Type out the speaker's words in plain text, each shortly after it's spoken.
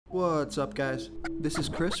What's up, guys? This is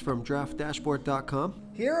Chris from DraftDashboard.com.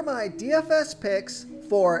 Here are my DFS picks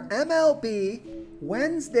for MLB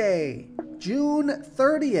Wednesday, June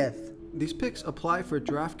 30th. These picks apply for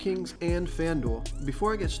DraftKings and FanDuel.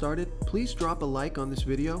 Before I get started, please drop a like on this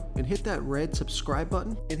video and hit that red subscribe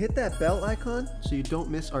button And hit that bell icon. so you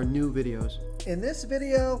don't miss our new videos. In this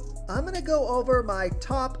video, I'm going to go over my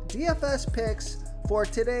top DFS picks for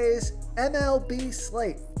today's MLB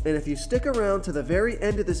slate. And if you stick around to the very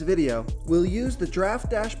end of this video, we'll use the Draft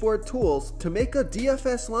Dashboard tools to make a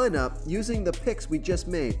DFS lineup using the picks we just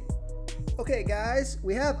made. Okay guys,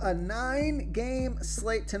 we have a 9-game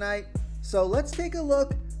slate tonight, so let's take a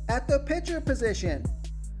look at the pitcher position.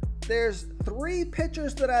 There's 3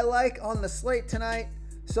 pitchers that I like on the slate tonight,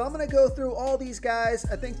 so I'm going to go through all these guys.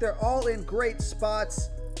 I think they're all in great spots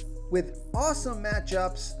with awesome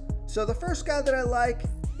matchups. So the first guy that I like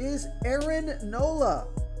is Aaron Nola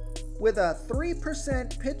with a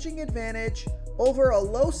 3% pitching advantage over a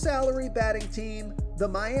low salary batting team, the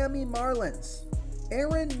Miami Marlins.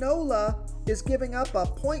 Aaron Nola is giving up a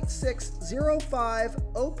 .605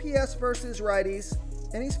 OPS versus righties,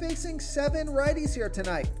 and he's facing 7 righties here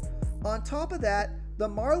tonight. On top of that, the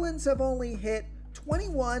Marlins have only hit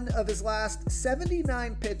 21 of his last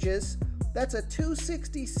 79 pitches. That's a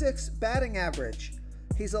 .266 batting average.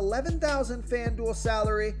 He's $11,000 FanDuel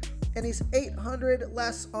salary, and he's $800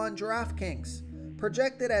 less on DraftKings.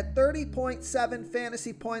 Projected at 30.7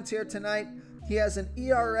 fantasy points here tonight. He has an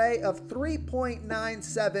ERA of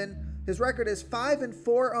 3.97. His record is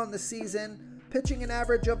 5-4 on the season, pitching an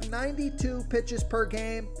average of 92 pitches per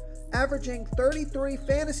game, averaging 33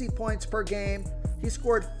 fantasy points per game. He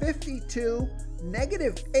scored 52,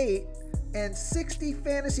 -8, and 60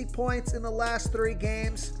 fantasy points in the last 3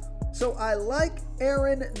 games. So I like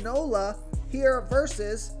Aaron Nola here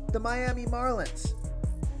versus the Miami Marlins.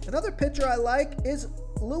 Another pitcher I like is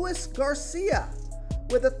Luis Garcia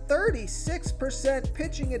with a 36%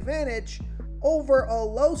 pitching advantage over a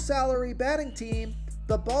low salary batting team,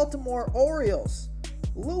 the Baltimore Orioles.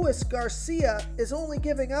 Luis Garcia is only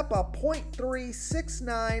giving up a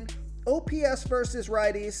 .369 OPS versus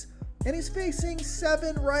righties, and he's facing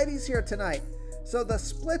 7 righties here tonight. So the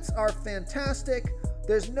splits are fantastic.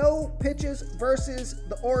 There's no pitches versus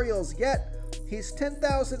the Orioles yet. He's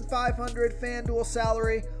 $10,500 FanDuel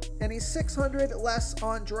salary, and he's $600 less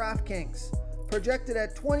on DraftKings. Projected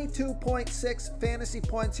at 22.6 fantasy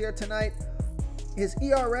points here tonight. His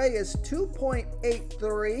ERA is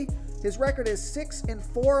 2.83. His record is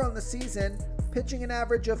 6-4 on the season, pitching an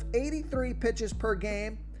average of 83 pitches per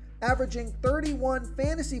game, averaging 31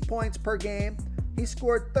 fantasy points per game. He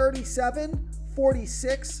scored 37,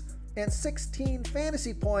 46, and 16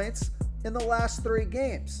 fantasy points in the last 3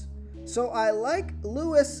 games. So I like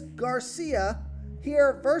Luis Garcia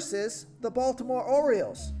here versus the Baltimore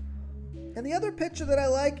Orioles. And the other pitcher that I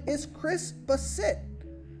like is Chris Bassitt,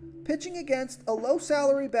 pitching against a low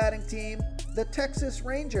salary batting team, the Texas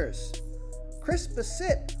Rangers. Chris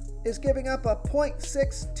Bassitt is giving up a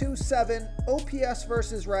 .627 OPS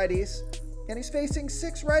versus righties, and he's facing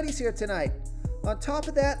 6 righties here tonight. On top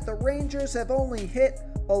of that, the Rangers have only hit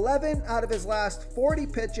 11 out of his last 40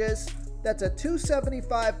 pitches. That's a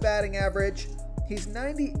 .275 batting average. He's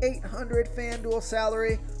 $9,800 FanDuel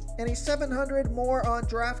salary, and he's $700 more on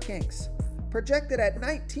DraftKings. Projected at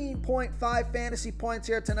 19.5 fantasy points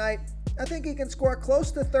here tonight. I think he can score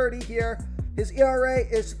close to 30 here. His ERA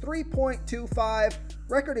is 3.25.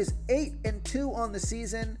 Record is 8-2 on the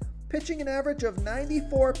season. Pitching an average of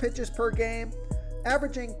 94 pitches per game,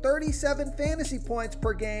 averaging 37 fantasy points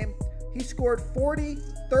per game. He scored 40,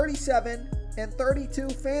 37, and 32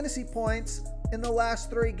 fantasy points in the last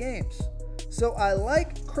 3 games. So I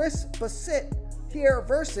like Chris Bassitt here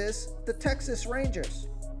versus the Texas Rangers.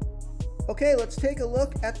 Okay, let's take a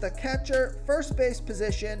look at the catcher first base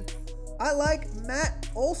position. I like Matt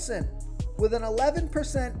Olson with an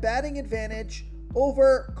 11% batting advantage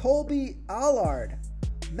over Colby Allard.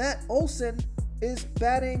 Matt Olson is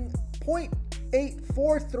batting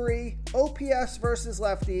 .843 OPS versus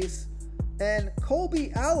lefties, and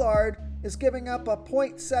Colby Allard is giving up a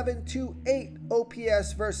 .728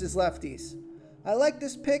 OPS versus lefties. I like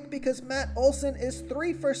this pick because Matt Olson is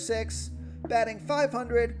 3 for 6, batting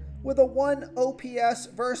 .500 with a 1 OPS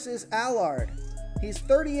versus Allard. He's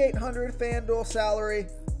 $3,800 FanDuel salary,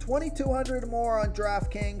 $2,200 more on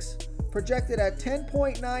DraftKings, projected at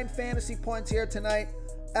 10.9 fantasy points here tonight,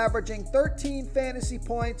 averaging 13 fantasy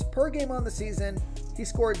points per game on the season. He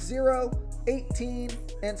scored 0, 18,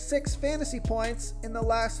 and 6 fantasy points in the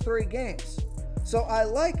last 3 games. So I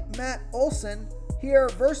like Matt Olson here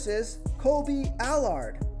versus Colby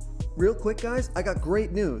Allard. Real quick guys, I got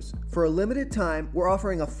great news. For a limited time, we're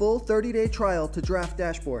offering a full 30-day trial to Draft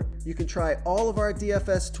Dashboard. You can try all of our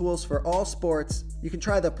DFS tools for all sports. You can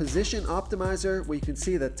try the Position Optimizer, where you can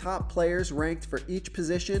see the top players ranked for each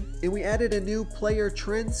position. And we added a new Player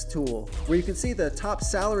Trends tool, where you can see the top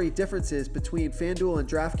salary differences between FanDuel and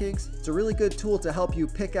DraftKings. It's a really good tool to help you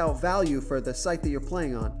pick out value for the site that you're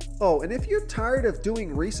playing on. Oh, and if you're tired of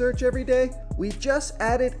doing research every day, we just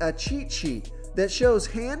added a cheat sheet that shows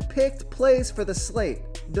hand-picked plays for the slate.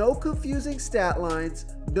 No confusing stat lines,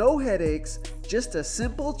 no headaches, just a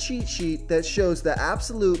simple cheat sheet that shows the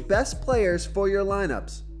absolute best players for your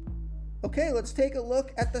lineups. Okay, let's take a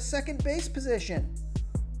look at the second base position.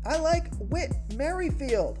 I like Whit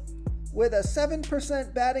Merrifield with a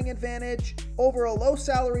 7% batting advantage over a low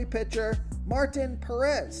salary pitcher, Martin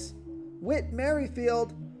Perez. Whit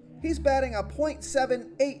Merrifield, he's batting a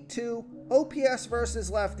 .782 OPS versus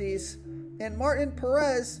lefties, and Martin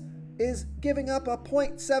Perez is giving up a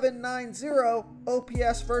 .790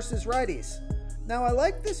 OPS versus righties. Now I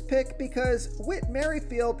like this pick because Whit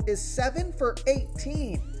Merrifield is 7 for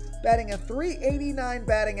 18, batting a .389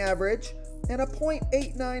 batting average and a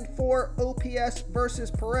 .894 OPS versus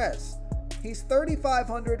Perez. He's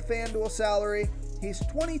 $3,500 FanDuel salary. He's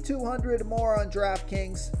 $2,200 more on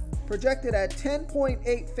DraftKings, projected at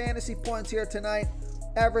 10.8 fantasy points here tonight,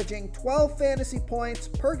 averaging 12 fantasy points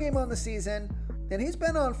per game on the season, and he's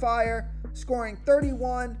been on fire, scoring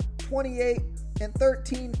 31, 28, and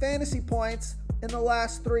 13 fantasy points in the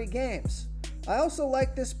last 3 games. I also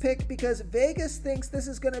like this pick because Vegas thinks this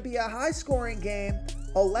is going to be a high-scoring game.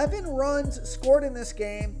 11 runs scored in this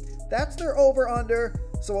game. That's their over-under,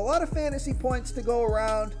 so a lot of fantasy points to go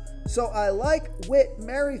around. So I like Whit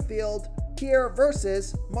Merrifield here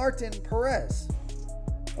versus Martin Perez.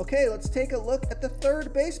 Okay, let's take a look at the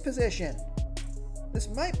third base position. This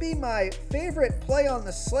might be my favorite play on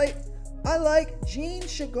the slate. I like Jean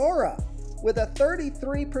Segura with a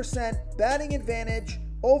 33% batting advantage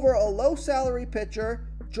over a low salary pitcher,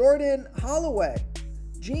 Jordan Holloway.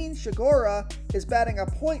 Jean Segura is batting a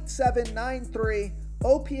 .793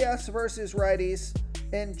 OPS versus righties,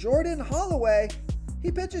 and Jordan Holloway,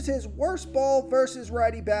 he pitches his worst ball versus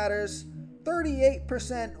righty batters,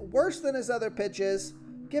 38% worse than his other pitches,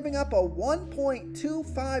 giving up a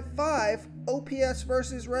 1.255 OPS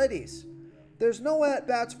versus righties. There's no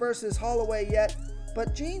at-bats versus Holloway yet,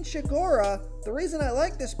 but Jean Segura, the reason I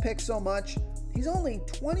like this pick so much, he's only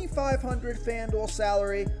 $2,500 FanDuel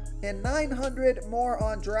salary and $900 more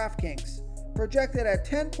on DraftKings. Projected at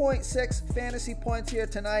 10.6 fantasy points here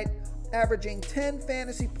tonight, averaging 10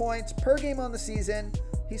 fantasy points per game on the season.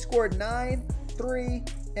 He scored 9, 3,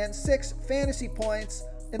 and 6 fantasy points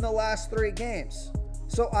in the last 3 games.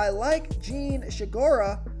 So I like Jean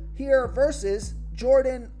Segura here versus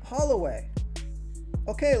Jordan Holloway.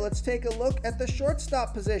 Okay, let's take a look at the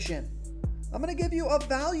shortstop position. I'm going to give you a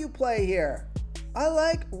value play here. I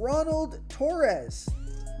like Ronald Torres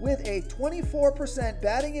with a 24%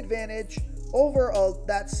 batting advantage over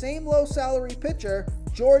that same low salary pitcher,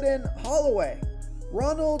 Jordan Holloway.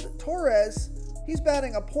 Ronald Torres, he's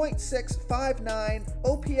batting a .659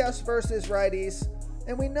 OPS versus righties.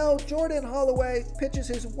 And we know Jordan Holloway pitches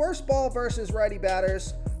his worst ball versus righty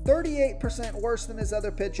batters, 38% worse than his other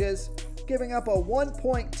pitches, giving up a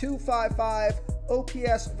 1.255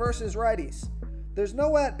 OPS versus righties. There's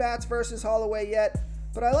no at-bats versus Holloway yet,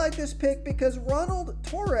 but I like this pick because Ronald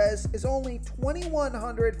Torres is only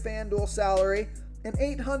 $2,100 FanDuel salary and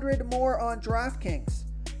 $800 more on DraftKings.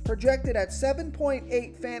 Projected at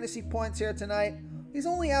 7.8 fantasy points here tonight. He's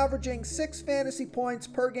only averaging 6 fantasy points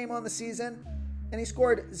per game on the season, and he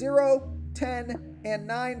scored 0, 10, and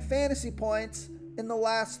 9 fantasy points in the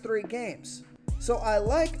last 3 games. So I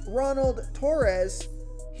like Ronald Torres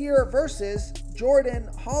here versus Jordan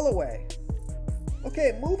Holloway.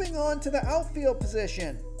 Okay, moving on to the outfield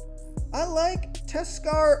position. I like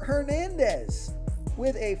Teoscar Hernandez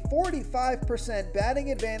with a 45%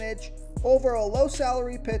 batting advantage over a low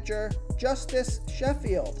salary pitcher, Justice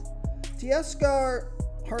Sheffield. Teoscar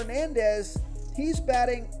Hernandez, he's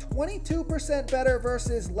batting 22% better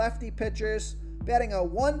versus lefty pitchers, batting a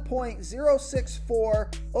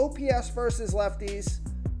 1.064 OPS versus lefties,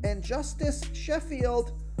 and Justice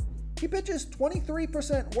Sheffield, he pitches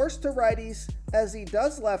 23% worse to righties as he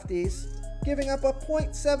does lefties, giving up a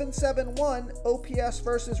 .771 OPS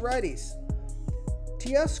versus righties.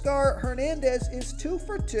 Teoscar Hernandez is 2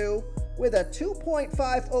 for 2 with a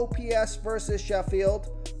 2.5 OPS versus Sheffield.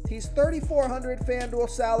 He's $3,400 FanDuel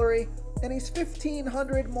salary, and he's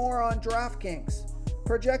 $1,500 more on DraftKings.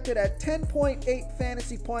 Projected at 10.8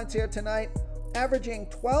 fantasy points here tonight, averaging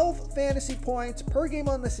 12 fantasy points per game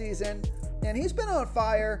on the season, and he's been on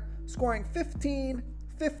fire, scoring 15,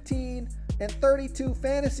 15, and 32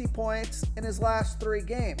 fantasy points in his last 3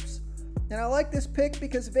 games. And I like this pick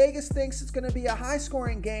because Vegas thinks it's going to be a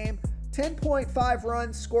high-scoring game. 10.5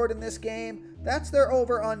 runs scored in this game. That's their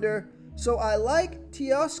over-under. So I like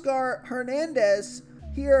Teoscar Hernandez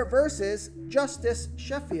here versus Justice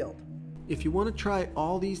Sheffield. If you want to try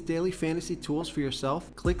all these daily fantasy tools for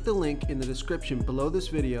yourself, click the link in the description below this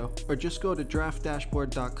video or just go to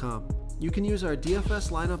draftdashboard.com. You can use our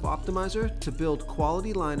DFS lineup optimizer to build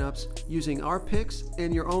quality lineups using our picks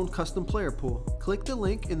and your own custom player pool. Click the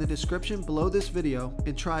link in the description below this video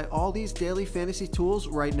and try all these daily fantasy tools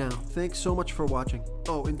right now. Thanks so much for watching.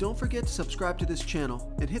 Oh, and don't forget to subscribe to this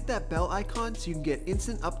channel and hit that bell icon so you can get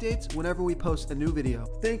instant updates whenever we post a new video.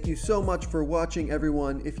 Thank you so much for watching,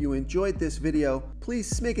 everyone. If you enjoyed this video,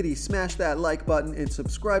 please smickety smash that like button and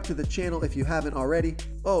subscribe to the channel if you haven't already.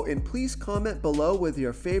 Oh, and please comment below with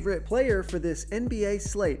your favorite player for this NBA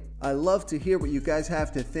slate. I love to hear what you guys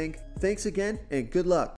have to think. Thanks again and good luck.